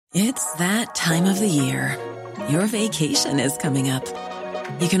It's that time of the year. Your vacation is coming up.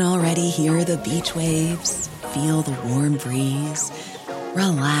 You can already hear the beach waves, feel the warm breeze,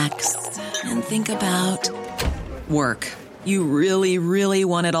 relax, and think about work. You really, really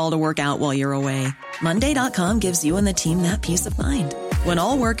want it all to work out while you're away. Monday.com gives you and the team that peace of mind. When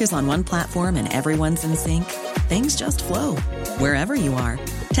all work is on one platform and everyone's in sync, things just flow. Wherever you are,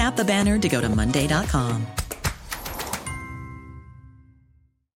 tap the banner to go to Monday.com.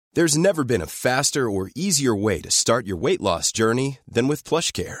 There's never been a faster or easier way to start your weight loss journey than with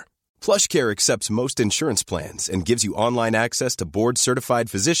PlushCare. PlushCare accepts most insurance plans and gives you online access to board-certified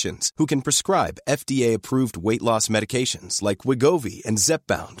physicians who can prescribe FDA-approved weight loss medications like Wegovy and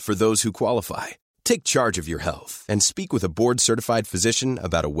Zepbound for those who qualify. Take charge of your health and speak with a board-certified physician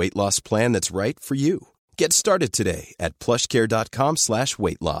about a weight loss plan that's right for you. Get started today at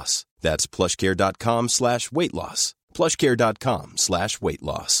plushcare.com/weight loss. That's plushcare.com/weight loss. plushcare.com/weight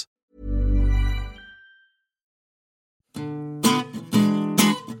loss.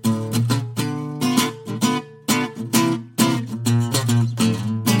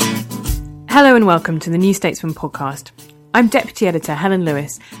 Hello and welcome to the New Statesman podcast. I'm Deputy Editor Helen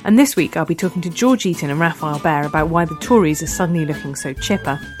Lewis, and this week I'll be talking to George Eaton and Raphael Behr about why the Tories are suddenly looking so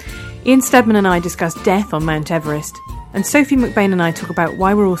chipper. Ian Steadman and I discuss death on Mount Everest, and Sophie McBain and I talk about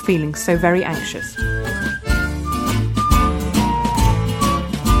why we're all feeling so very anxious.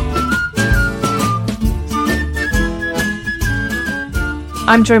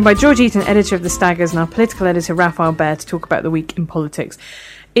 I'm joined by George Eaton, editor of The Staggers, and our political editor Raphael Behr to talk about the week in politics.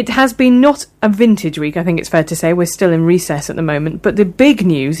 It has been not a vintage week, I think it's fair to say. We're still in recess at the moment. But the big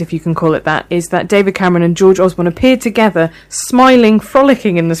news, if you can call it that, is that David Cameron and George Osborne appeared together, smiling,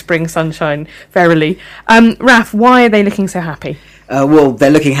 frolicking in the spring sunshine, verily. Raph, why are they looking so happy? Well,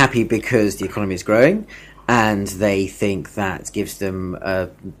 they're looking happy because the economy is growing, and they think that gives them a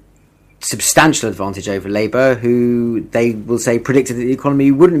substantial advantage over Labour, who they will say predicted that the economy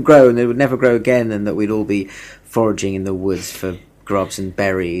wouldn't grow and it would never grow again, and that we'd all be foraging in the woods for grubs and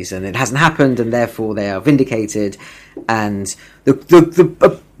berries, and it hasn't happened, and therefore they are vindicated. And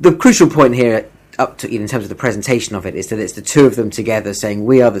the crucial point here, up to in terms of the presentation of it, is that it's the two of them together saying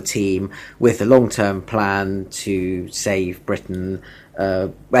we are the team with a long-term plan to save Britain.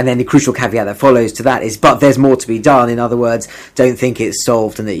 And then the crucial caveat that follows to that is, but there's more to be done. In other words, don't think it's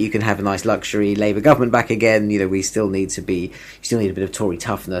solved and that you can have a nice luxury Labour government back again. You know, we still need a bit of Tory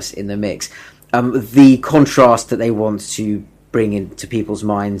toughness in the mix. The contrast that they want to bring into people's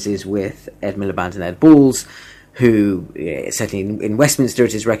minds is with Ed Miliband and Ed Balls, who, certainly in Westminster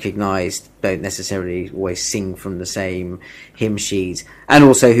it is recognised, don't necessarily always sing from the same hymn sheet, and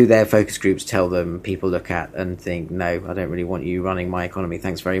also who their focus groups tell them people look at and think, no, I don't really want you running my economy,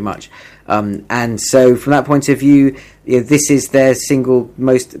 thanks very much. And so from that point of view, this is their single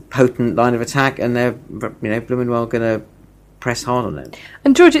most potent line of attack, and they're blooming well going to press hard on it.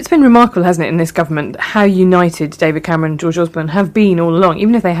 And George, it's been remarkable, hasn't it, in this government, how united David Cameron and George Osborne have been all along,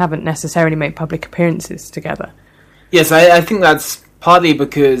 even if they haven't necessarily made public appearances together. Yes, I think that's partly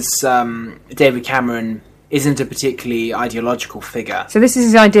because David Cameron isn't a particularly ideological figure. So this is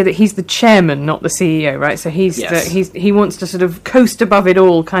his idea that he's the chairman, not the CEO, right? So he wants to sort of coast above it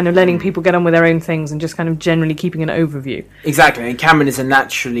all, kind of letting people get on with their own things and just kind of generally keeping an overview. Exactly, and Cameron is a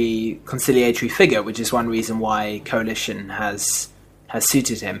naturally conciliatory figure, which is one reason why coalition has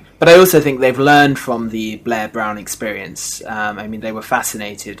suited him. But I also think they've learned from the Blair-Brown experience. They were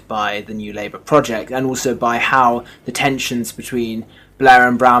fascinated by the New Labour project, and also by how the tensions between Blair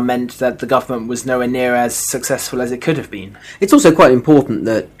and Brown meant that the government was nowhere near as successful as it could have been. It's also quite important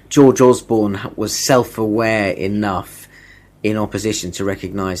that George Osborne was self-aware enough in opposition to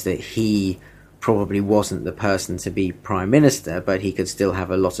recognise that he probably wasn't the person to be Prime Minister, but he could still have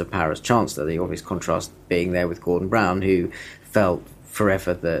a lot of power as Chancellor. The obvious contrast being there with Gordon Brown, who felt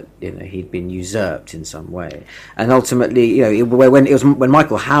forever that he'd been usurped in some way. And ultimately, when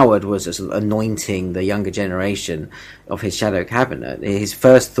Michael Howard was sort of anointing the younger generation of his shadow cabinet, his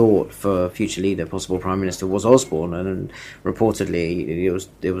first thought for future leader, possible Prime Minister, was Osborne, and reportedly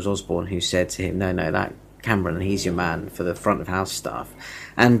it was Osborne who said to him, no, that Cameron, he's your man for the front of house stuff.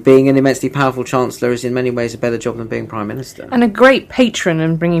 And being an immensely powerful Chancellor is in many ways a better job than being Prime Minister. And a great patron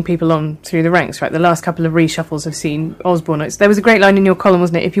and bringing people on through the ranks, right? The last couple of reshuffles have seen Osborne. There was a great line in your column,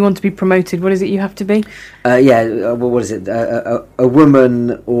 wasn't it? If you want to be promoted, what is it you have to be? What is it? A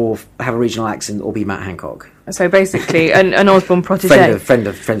woman, or have a regional accent, or be Matt Hancock. So basically, an Osborne protege. Friend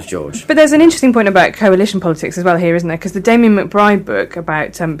of George. But there's an interesting point about coalition politics as well here, isn't there? Because the Damien McBride book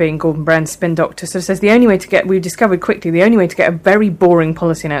about being Gordon Brown's spin doctor sort of says we discovered quickly the only way to get a very boring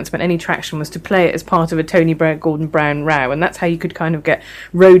policy announcement any traction was to play it as part of a Tony Blair Gordon Brown row, and that's how you could kind of get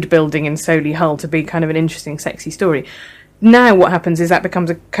road building in Solihull to be kind of an interesting, sexy story. Now what happens is that becomes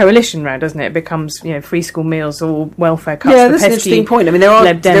a coalition row, doesn't it? It becomes, free school meals or welfare cuts. Yeah, that's an interesting point. I mean, there are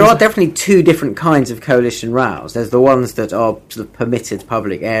definitely two different kinds of coalition rows. There's the ones that are sort of permitted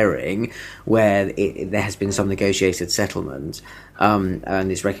public airing, where there has been some negotiated settlement,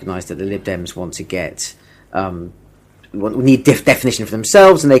 and it's recognised that the Lib Dems want to get need definition for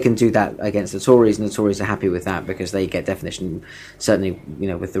themselves, and they can do that against the Tories, and the Tories are happy with that because they get definition, certainly,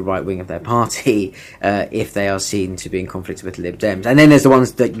 with the right wing of their party, if they are seen to be in conflict with the Lib Dems. And then there's the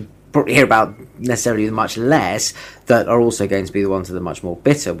ones that you probably hear about necessarily much less, that are also going to be the ones that are much more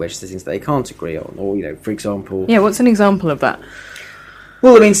bitter, which are things that they can't agree on, or, for example... Yeah, what's an example of that?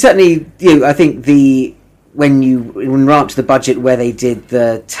 Well, I mean, certainly, I think when we're up to the budget where they did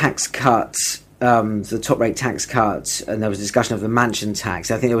the tax cuts, the top rate tax cut, and there was a discussion of the mansion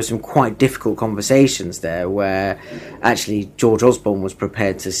tax. I think there were some quite difficult conversations there where actually George Osborne was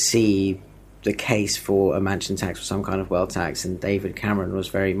prepared to see the case for a mansion tax or some kind of wealth tax, and David Cameron was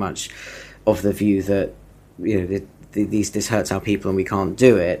very much of the view that this hurts our people and we can't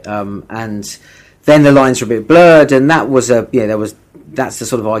do it. And then the lines were a bit blurred, and that was that's the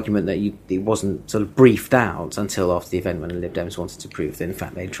sort of argument that it wasn't sort of briefed out until after the event when the Lib Dems wanted to prove that in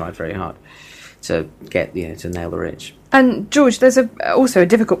fact they tried very hard to get to nail the rich. And George, there's also a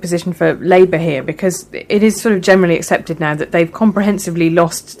difficult position for Labour here, because it is sort of generally accepted now that they've comprehensively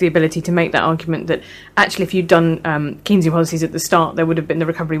lost the ability to make that argument that actually if you'd done Keynesian policies at the start, the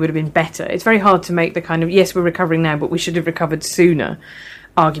recovery would have been better. It's very hard to make the kind of yes, we're recovering now, but we should have recovered sooner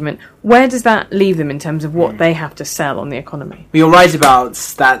argument. Where does that leave them in terms of what they have to sell on the economy? Well, you're right about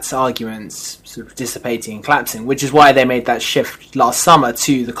that argument sort of dissipating and collapsing, which is why they made that shift last summer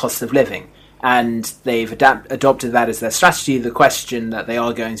to the cost of living. And they've adopted that as their strategy. The question that they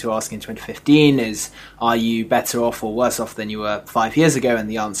are going to ask in 2015 is, are you better off or worse off than you were 5 years ago? And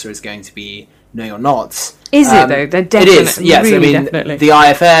the answer is going to be, no, you're not. Is it, though? They're definitely. It is, yes. Really, I mean, definitely. The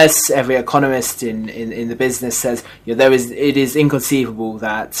IFS, every economist in the business says it is inconceivable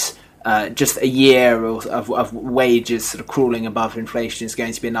that just a year of wages sort of crawling above inflation is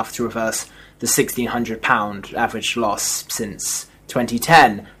going to be enough to reverse the £1,600 average loss since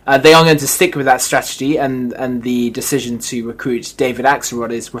 2010. They are going to stick with that strategy, and the decision to recruit David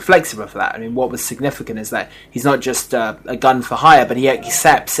Axelrod is reflexive of that. I mean, what was significant is that he's not just a gun for hire, but he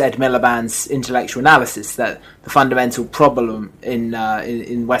accepts Ed Miliband's intellectual analysis that the fundamental problem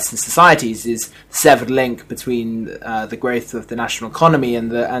in Western societies is the severed link between the growth of the national economy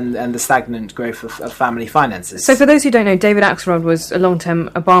and the stagnant growth of family finances. So for those who don't know, David Axelrod was a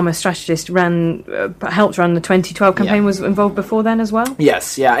long-term Obama strategist, helped run the 2012 campaign, was involved before then as well?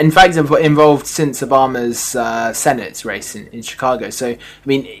 Yes, yeah. In fact, involved since Obama's Senate race in Chicago. So, I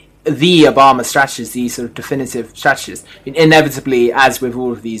mean, the Obama strategist, the sort of definitive strategist, I mean, inevitably, as with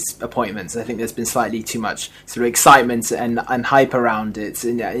all of these appointments, I think there's been slightly too much sort of excitement and hype around it,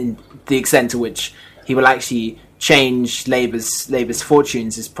 in the extent to which he will actually change Labour's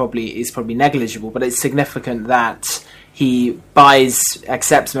fortunes is probably negligible. But it's significant that he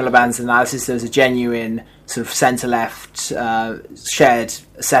accepts Miliband's analysis. There's a genuine sort of centre-left shared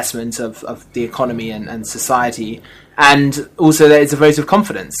assessment of the economy and society, and also there is a vote of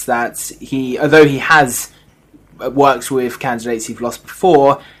confidence that although he has worked with candidates he've lost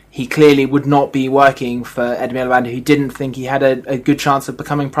before, he clearly would not be working for Ed Miliband, who didn't think he had a good chance of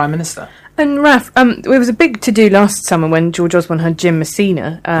becoming Prime Minister. And Raf, there was a big to-do last summer when George Osborne had Jim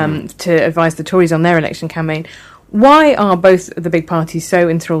Messina to advise the Tories on their election campaign. Why are both the big parties so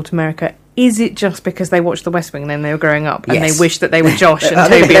enthralled to America? Is it just because they watched The West Wing and then they were growing up and they wished that they were Josh and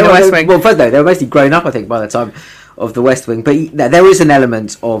Toby in The West Wing? Well, first though, they were mostly grown up, I think, by the time of The West Wing. But there is an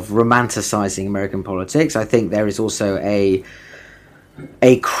element of romanticising American politics. I think there is also a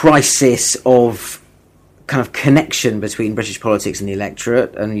crisis of kind of connection between British politics and the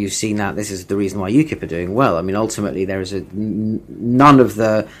electorate, and you've seen that this is the reason why UKIP are doing well. I mean, ultimately, there is none of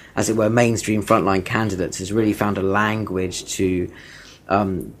the, as it were, mainstream frontline candidates has really found a language to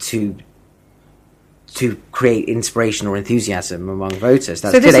create inspiration or enthusiasm among voters.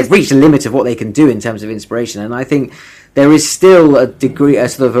 That's clear. They've reached the limit of what they can do in terms of inspiration, and I think there is still a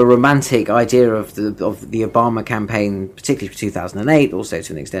sort of a romantic idea of the Obama campaign, particularly for 2008, also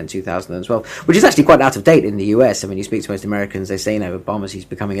to an extent 2012, which is actually quite out of date in the US. I mean, you speak to most Americans, they say, he's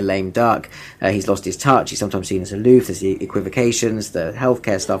becoming a lame duck, he's lost his touch, he's sometimes seen as aloof, there's the equivocations, the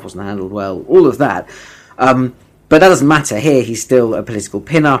healthcare stuff wasn't handled well, all of that. But that doesn't matter. Here, he's still a political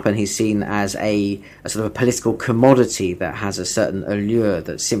pin-up, and he's seen as a sort of a political commodity that has a certain allure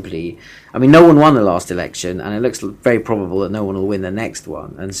that simply... I mean, no one won the last election, and it looks very probable that no one will win the next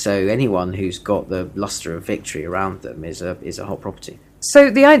one. And so anyone who's got the lustre of victory around them is a hot property. So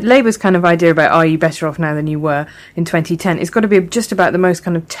Labour's kind of idea about are you better off now than you were in 2010 is got to be just about the most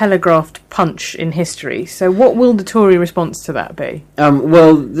kind of telegraphed punch in history. So what will the Tory response to that be?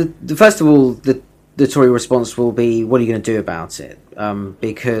 Well, first of all, the Tory response will be, what are you going to do about it?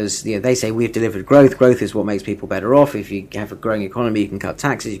 Because they say we've delivered growth. Growth is what makes people better off. If you have a growing economy, you can cut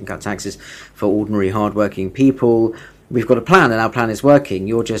taxes. You can cut taxes for ordinary, hard-working people. We've got a plan, and our plan is working.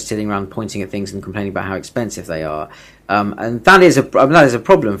 You're just sitting around pointing at things and complaining about how expensive they are. And that is a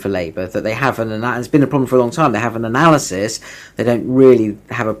problem for Labour, that they have it's been a problem for a long time. They have an analysis. They don't really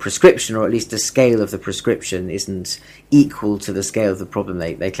have a prescription, or at least the scale of the prescription isn't equal to the scale of the problem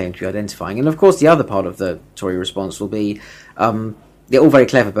they claim to be identifying. And of course, the other part of the Tory response will be, they're all very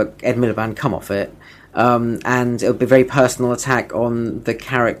clever, but Ed Miliband, come off it. And it'll be a very personal attack on the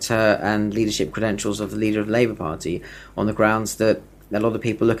character and leadership credentials of the leader of the Labour Party, on the grounds that a lot of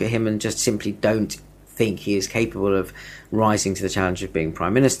people look at him and just simply don't think he is capable of rising to the challenge of being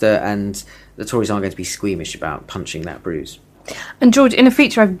Prime Minister, and the Tories aren't going to be squeamish about punching that bruise. And George, in a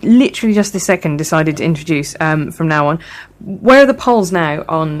feature I've literally just this second decided to introduce from now on, where are the polls now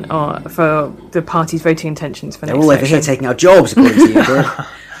on for the party's voting intentions for They're next all over election? here taking our jobs, according to you, Kieran.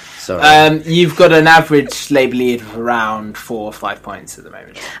 Sorry. You've got an average Labour lead of around 4 or 5 points at the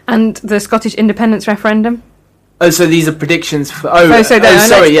moment. And the Scottish independence referendum? Oh, so these are predictions for...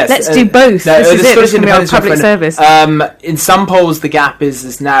 sorry, yes. Let's do both. This is it. This can be our public service. In some polls, the gap is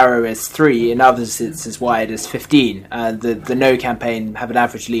as narrow as 3. In others, it's as wide as 15. The No campaign have an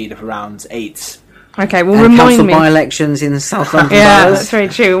average lead of around 8. Okay, well, and remind council me. by-elections in South London. Yeah, that's very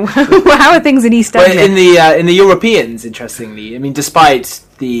true. How are things in East Anglia? Well, in the Europeans, interestingly, I mean, despite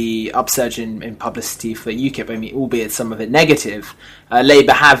the upsurge in publicity for UKIP, I mean, albeit some of it negative,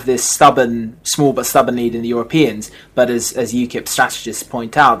 Labour have this small but stubborn lead in the Europeans. But as UKIP strategists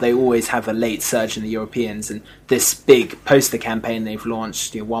point out, they always have a late surge in the Europeans, and this big poster campaign they've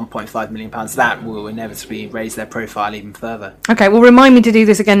launched, £1.5 million, that will inevitably raise their profile even further. Okay, well, remind me to do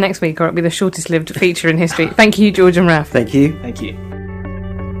this again next week, or it'll be the shortest-lived feature in history. Thank you, George and Raf. Thank you. Thank you.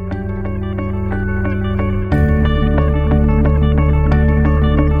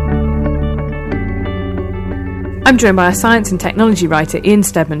 I'm joined by a science and technology writer, Ian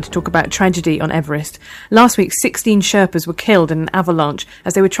Statesman, to talk about tragedy on Everest. Last week, 16 Sherpas were killed in an avalanche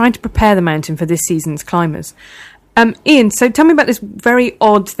as they were trying to prepare the mountain for this season's climbers. Ian, so tell me about this very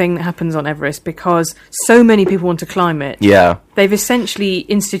odd thing that happens on Everest, because so many people want to climb it. Yeah. They've essentially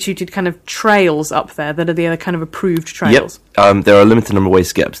instituted kind of trails up there that are the other kind of approved trails. Yep. There are a limited number of ways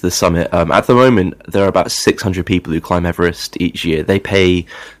to get up to the summit. At the moment, there are about 600 people who climb Everest each year. They pay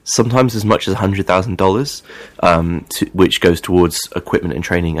sometimes as much as $100,000, which goes towards equipment and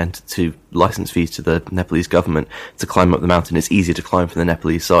training and to license fees to the Nepalese government to climb up the mountain. It's easier to climb from the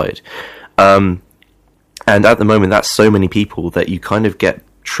Nepalese side. And at the moment, that's so many people that you kind of get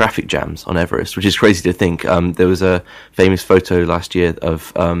traffic jams on Everest, which is crazy to think. There was a famous photo last year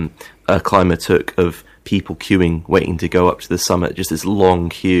of a climber took of people queuing, waiting to go up to the summit, just this long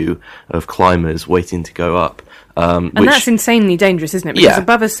queue of climbers waiting to go up. And that's insanely dangerous, isn't it? Because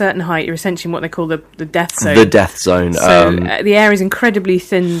above a certain height, you're essentially in what they call the death zone. The death zone. So the air is incredibly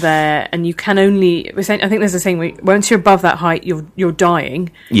thin there, and you can only... I think there's a saying, once you're above that height, you're dying.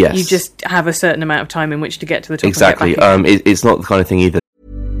 Yes. You just have a certain amount of time in which to get to the top. Exactly. And get back It's not the kind of thing either.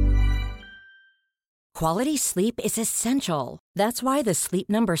 Quality sleep is essential. That's why the Sleep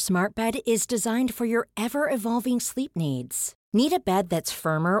Number Smart Bed is designed for your ever-evolving sleep needs. Need a bed that's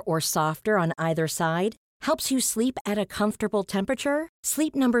firmer or softer on either side? Helps you sleep at a comfortable temperature?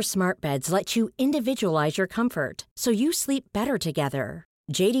 Sleep Number Smart Beds let you individualize your comfort, so you sleep better together.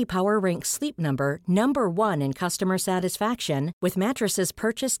 J.D. Power ranks Sleep Number number 1 in customer satisfaction with mattresses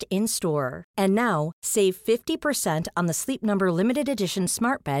purchased in-store. And now, save 50% on the Sleep Number Limited Edition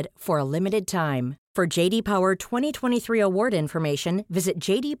Smart Bed for a limited time. For J.D. Power 2023 award information, visit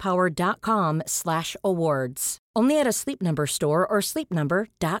jdpower.com/awards. Only at a Sleep Number store or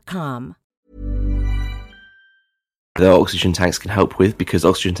sleepnumber.com. The oxygen tanks can help with, because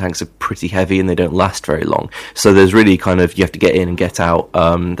oxygen tanks are pretty heavy and they don't last very long. So there's really kind of, you have to get in and get out.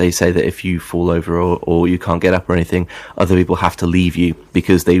 They say that if you fall over or you can't get up or anything, other people have to leave you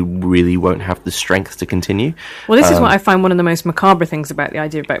because they really won't have the strength to continue. Well, this is what I find one of the most macabre things about the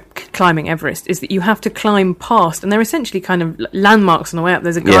idea about climbing Everest is that you have to climb past, and they're essentially kind of landmarks on the way up.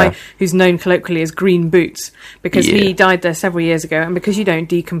 There's a guy who's known colloquially as Green Boots because he died there several years ago, and because you don't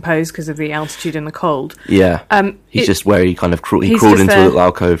decompose because of the altitude and the cold. He's just where he kind of crawled into a little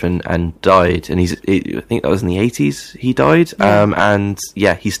alcove and died, and I think that was in the 80s he died, and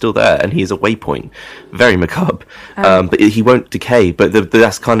he's still there, and he's a waypoint. Very macabre, but he won't decay, but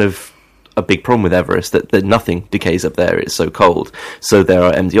that's kind of a big problem with Everest, that nothing decays up there. It's so cold. So there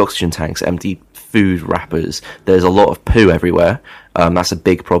are empty oxygen tanks, empty food wrappers. There's a lot of poo everywhere. That's a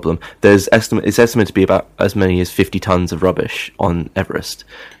big problem. It's estimated to be about as many as 50 tons of rubbish on Everest,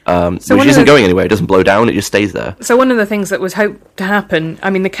 which isn't going anywhere. It doesn't blow down. It just stays there. So one of the things that was hoped to happen, I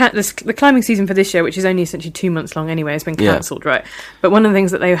mean, the climbing season for this year, which is only essentially 2 months long anyway, has been cancelled, right? But one of the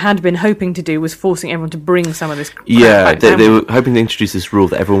things that they had been hoping to do was forcing everyone to bring some of this crap back down. They were hoping to introduce this rule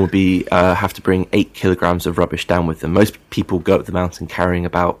that everyone would have to bring 8 kilograms of rubbish down with them. Most people go up the mountain carrying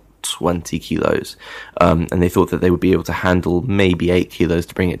about 20 kilos, and they thought that they would be able to handle maybe 8 kilos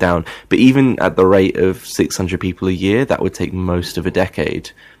to bring it down. But even at the rate of 600 people a year, that would take most of a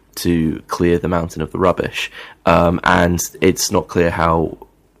decade to clear the mountain of the rubbish, and it's not clear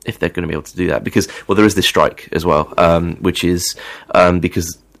if they're going to be able to do that, because there is this strike as well, which is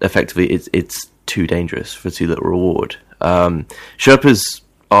because effectively it's too dangerous for too little reward. Sherpas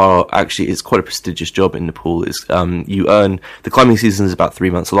are actually, it's quite a prestigious job in Nepal. You earn, the climbing season is about 3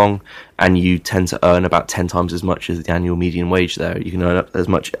 months long, and you tend to earn about 10 times as much as the annual median wage there. You can earn up as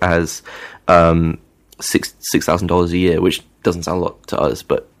much as $6,000 a year, which doesn't sound a lot to us,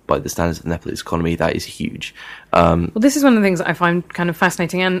 but by the standards of the Nepalese economy, that is huge. Well, this is one of the things that I find kind of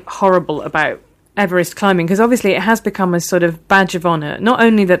fascinating and horrible about Everest climbing, because obviously it has become a sort of badge of honour. Not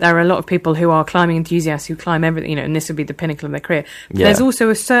only that there are a lot of people who are climbing enthusiasts who climb everything, and this would be the pinnacle of their career, but there's also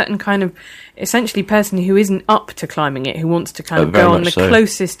a certain kind of essentially person who isn't up to climbing it, who wants to kind of go on the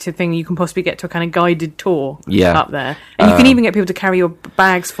closest to thing you can possibly get to a kind of guided tour up there. And you can even get people to carry your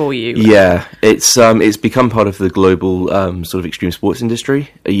bags for you. Yeah, it's become part of the global sort of extreme sports industry.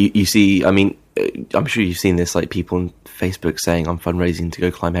 You see, I mean, I'm sure you've seen this, like people on Facebook saying I'm fundraising to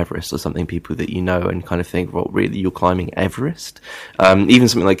go climb Everest or something, people that you know, and kind of think, well, really, you're climbing Everest? Even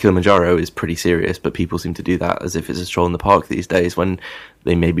something like Kilimanjaro is pretty serious, but people seem to do that as if it's a stroll in the park these days when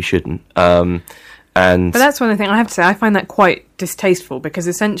they maybe shouldn't. But that's one of the things I have to say, I find that quite distasteful, because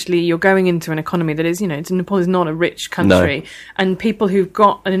essentially you're going into an economy that is, Nepal is not a rich country, and people who've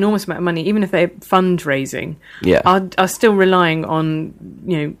got an enormous amount of money, even if they're fundraising, are still relying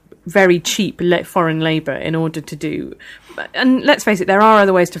on, very cheap foreign labour in order to do. And let's face it, there are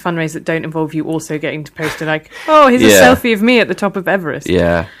other ways to fundraise that don't involve you also getting to post like, oh, here's a selfie of me at the top of Everest.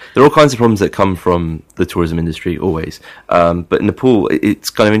 Yeah, there are all kinds of problems that come from the tourism industry, always. But in Nepal, it's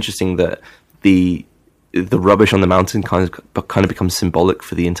kind of interesting that the rubbish on the mountain kind of becomes symbolic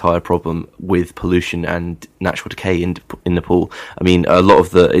for the entire problem with pollution and natural decay in Nepal. I mean, a lot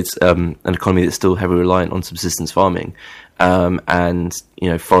of it's an economy that's still heavily reliant on subsistence farming. And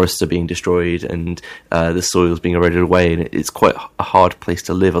forests are being destroyed, and the soil's being eroded away, and it's quite a hard place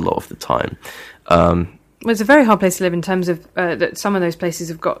to live a lot of the time. Well, it's a very hard place to live in terms of that some of those places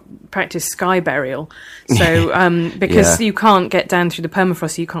have got practiced sky burial. So because you can't get down through the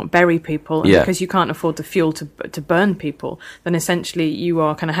permafrost, so you can't bury people, and because you can't afford the fuel to burn people, then essentially you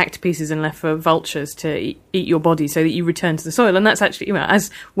are kind of hacked to pieces and left for vultures to eat your body, so that you return to the soil. And that's actually, as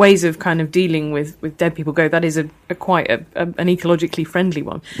ways of kind of dealing with dead people go, that is quite an ecologically friendly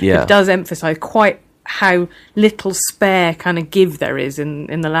one. It does emphasise quite how little spare kind of give there is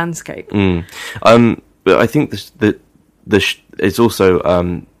in the landscape. But I think it's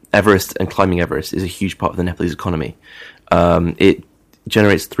also Everest, and climbing Everest is a huge part of the Nepalese economy. It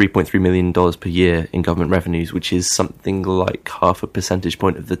generates $3.3 million per year in government revenues, which is something like half a percentage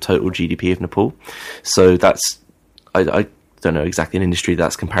point of the total GDP of Nepal. So that's, I don't know exactly an industry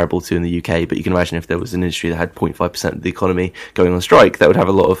that's comparable to in the UK, but you can imagine if there was an industry that had 0.5% of the economy going on strike, that would have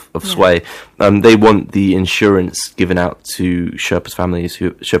a lot of sway. They want the insurance given out to Sherpas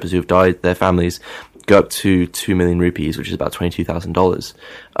who have died, their families, go up to 2 million rupees, which is about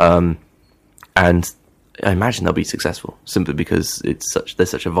 $22,000. And I imagine they'll be successful, simply because they're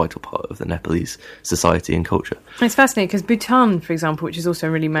such a vital part of the Nepalese society and culture. It's fascinating because Bhutan, for example, which is also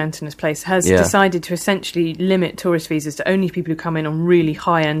a really mountainous place, has decided to essentially limit tourist visas to only people who come in on really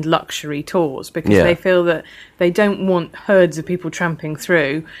high-end luxury tours, because they feel that they don't want herds of people tramping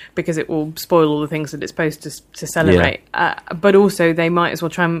through, because it will spoil all the things that it's supposed to celebrate. But also they might as well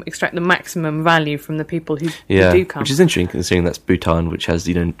try and extract the maximum value from the people who do come. Which is interesting, considering that's Bhutan, which has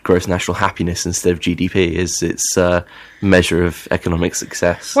gross national happiness instead of GDP. GDP is its measure of economic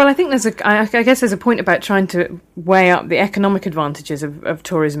success. Well, I think I guess there's a point about trying to weigh up the economic advantages of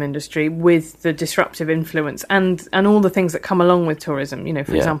tourism industry with the disruptive influence and all the things that come along with tourism. You know,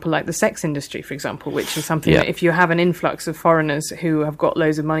 for example, like the sex industry, for example, which is something that if you have an influx of foreigners who have got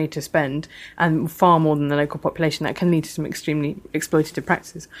loads of money to spend and far more than the local population, that can lead to some extremely exploitative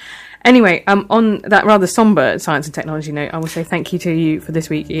practices. Anyway, on that rather sombre science and technology note, I will say thank you to you for this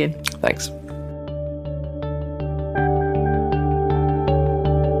week, Ian. Thanks.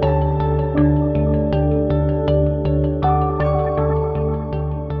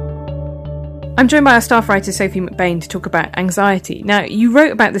 I'm joined by our staff writer Sophie McBain to talk about anxiety. Now, you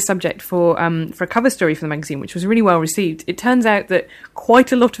wrote about this subject for a cover story for the magazine, which was really well received. It turns out that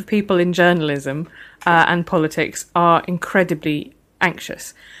quite a lot of people in journalism and politics are incredibly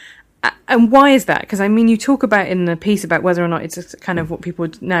anxious. And why is that? Because, I mean, you talk about in the piece about whether or not it's kind of what people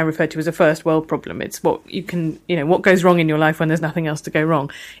would now refer to as a first world problem. It's what you can, what goes wrong in your life when there's nothing else to go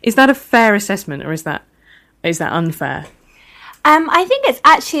wrong. Is that a fair assessment, or is that unfair? I think it's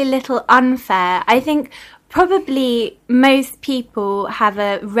actually a little unfair. I think probably most people have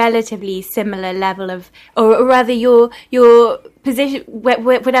a relatively similar level of, or rather your position,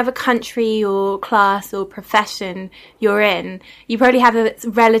 whatever country or class or profession you're in, you probably have a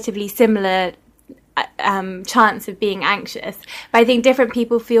relatively similar chance of being anxious. But I think different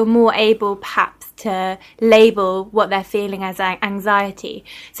people feel more able perhaps to label what they're feeling as anxiety.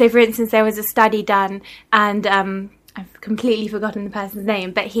 So for instance, there was a study done, and I've completely forgotten the person's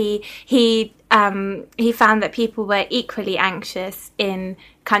name, but he found that people were equally anxious in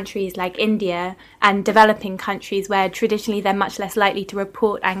countries like India and developing countries where traditionally they're much less likely to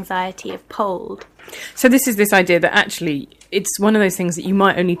report anxiety if polled. So this is this idea that actually it's one of those things that you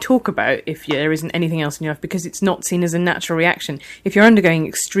might only talk about if there isn't anything else in your life, because it's not seen as a natural reaction. If you're undergoing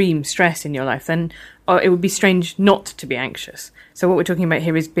extreme stress in your life, then it would be strange not to be anxious. So what we're talking about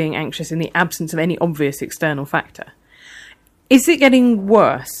here is being anxious in the absence of any obvious external factor. Is it getting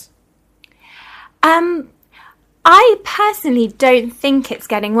worse? I personally don't think it's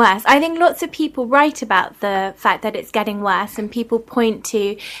getting worse. I think lots of people write about the fact that it's getting worse, and people point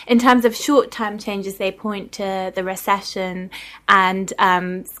to, in terms of short-term changes, they point to the recession and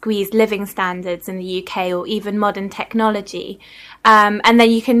squeezed living standards in the UK, or even modern technology. And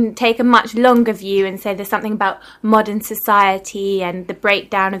then you can take a much longer view and say there's something about modern society and the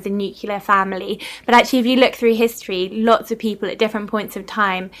breakdown of the nuclear family. But actually, if you look through history, lots of people at different points of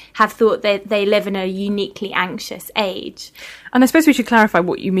time have thought that they live in a uniquely anxious age. And I suppose we should clarify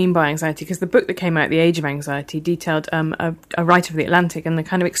what you mean by anxiety, because the book that came out, The Age of Anxiety, detailed a writer of The Atlantic and the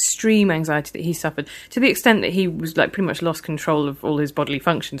kind of extreme anxiety that he suffered, to the extent that he was pretty much lost control of all his bodily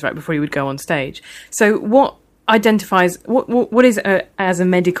functions right before he would go on stage. So what identifies, what is as a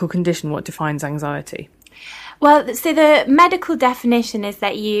medical condition, what defines anxiety? Well, so the medical definition is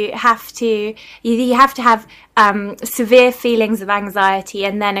that you have to have severe feelings of anxiety,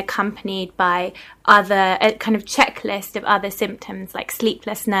 and then accompanied by a kind of checklist of other symptoms like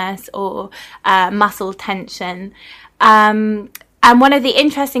sleeplessness or muscle tension. And one of the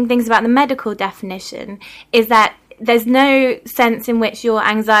interesting things about the medical definition is that there's no sense in which your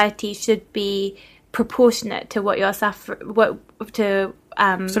anxiety should be proportionate to what you're suffering, sort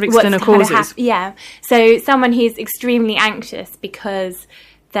of external causes. So someone who's extremely anxious because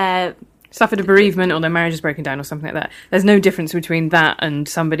they're suffered a bereavement or their marriage has broken down or something like that, there's no difference between that and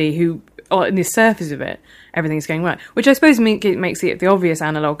somebody who, on the surface of it, everything's going right, which I suppose makes it the obvious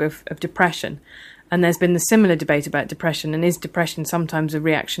analogue of depression. And there's been the similar debate about depression, and is depression sometimes a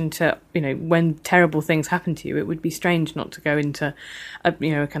reaction to, when terrible things happen to you? It would be strange not to go into,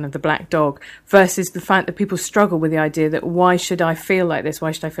 kind of the black dog, versus the fact that people struggle with the idea that why should I feel like this?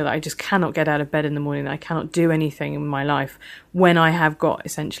 Why should I feel like I just cannot get out of bed in the morning, that I cannot do anything in my life when I have got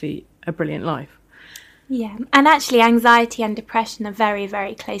essentially a brilliant life? Yeah, and actually anxiety and depression are very,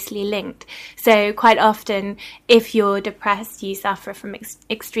 very closely linked. So quite often, if you're depressed, you suffer from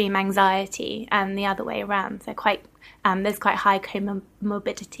extreme anxiety, and the other way around. So there's quite high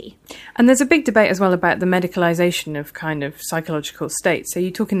comorbidity. And there's a big debate as well about the medicalisation of kind of psychological states. So you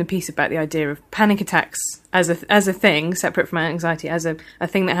talk in the piece about the idea of panic attacks as a thing, separate from anxiety, as a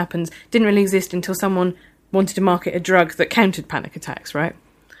thing that happens, didn't really exist until someone wanted to market a drug that countered panic attacks, right?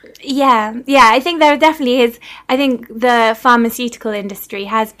 Yeah, I think there definitely is. I think the pharmaceutical industry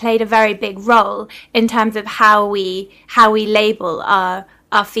has played a very big role in terms of how we label our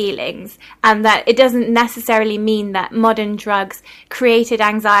feelings, and that it doesn't necessarily mean that modern drugs created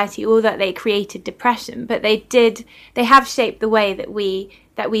anxiety or that they created depression, but they have shaped the way that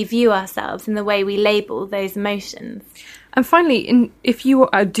we view ourselves and the way we label those emotions. And finally, if you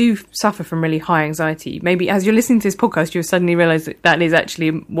do suffer from really high anxiety, maybe as you're listening to this podcast, you'll suddenly realise that is actually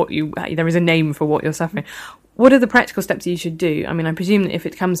there is a name for what you're suffering. What are the practical steps you should do? I mean, I presume that if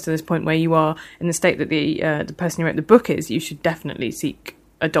it comes to this point where you are in the state that the person who wrote the book is, you should definitely seek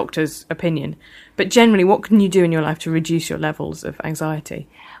a doctor's opinion. But generally, what can you do in your life to reduce your levels of anxiety?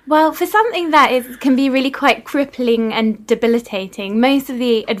 Well, for something that can be really quite crippling and debilitating, most of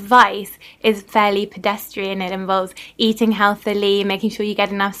the advice is fairly pedestrian. It involves eating healthily, making sure you get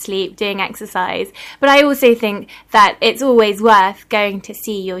enough sleep, doing exercise. But I also think that it's always worth going to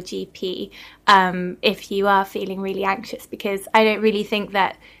see your GP if you are feeling really anxious, because I don't really think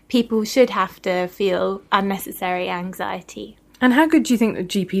that people should have to feel unnecessary anxiety. And how good do you think that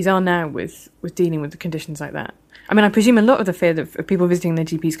GPs are now with dealing with the conditions like that? I mean, I presume a lot of the fear of people visiting their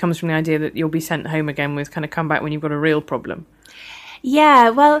GPs comes from the idea that you'll be sent home again with kind of come back when you've got a real problem. Yeah,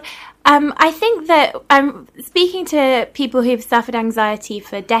 well, I think that speaking to people who've suffered anxiety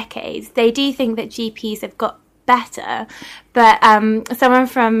for decades, they do think that GPs have got better, but someone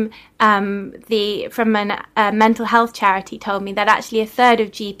from a mental health charity told me that actually a third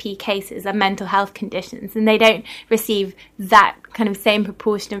of GP cases are mental health conditions, and they don't receive that kind of same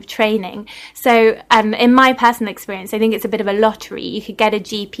proportion of training. So in my personal experience, I think it's a bit of a lottery. You could get a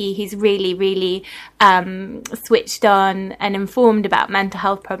GP who's really, really switched on and informed about mental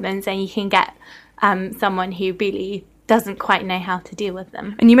health problems, and you can get someone who really doesn't quite know how to deal with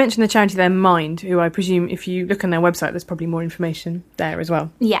them. And you mentioned the charity there, Mind, who I presume if you look on their website, there's probably more information there as well.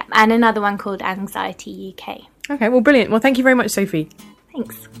 Yeah, and another one called Anxiety UK. Okay, well, brilliant. Well, thank you very much, Sophie.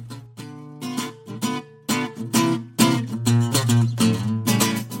 Thanks.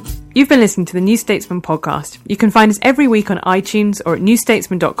 You've been listening to the New Statesman podcast. You can find us every week on iTunes or at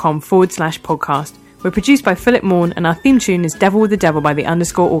newstatesman.com/podcast. We're produced by Philip Morn, and our theme tune is Devil with the Devil by the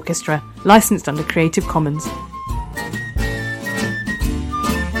 _ Orchestra, licensed under Creative Commons.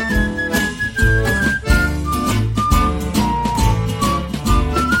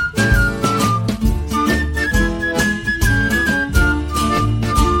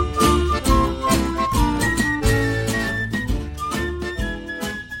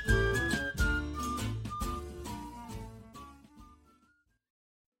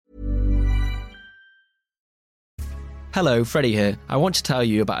 Hello, Freddie here. I want to tell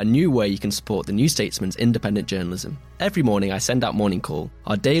you about a new way you can support the New Statesman's independent journalism. Every morning I send out Morning Call,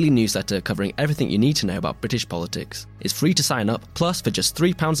 our daily newsletter covering everything you need to know about British politics. It's free to sign up, plus for just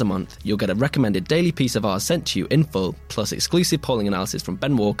 £3 a month, you'll get a recommended daily piece of ours sent to you in full, plus exclusive polling analysis from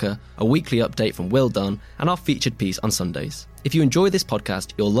Ben Walker, a weekly update from Will Dunn, and our featured piece on Sundays. If you enjoy this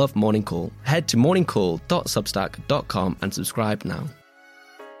podcast, you'll love Morning Call. Head to morningcall.substack.com and subscribe now.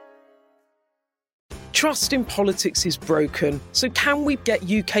 Trust in politics is broken, so can we get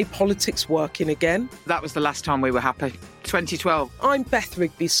UK politics working again? That was the last time we were happy. 2012. I'm Beth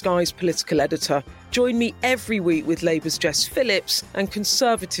Rigby, Sky's political editor. Join me every week with Labour's Jess Phillips and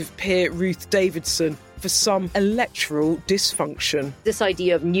Conservative peer Ruth Davidson for some electoral dysfunction. This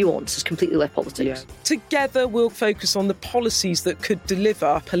idea of nuance has completely left politics. Yeah. Together we'll focus on the policies that could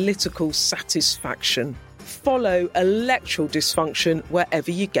deliver political satisfaction. Follow Electoral Dysfunction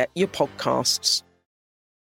wherever you get your podcasts.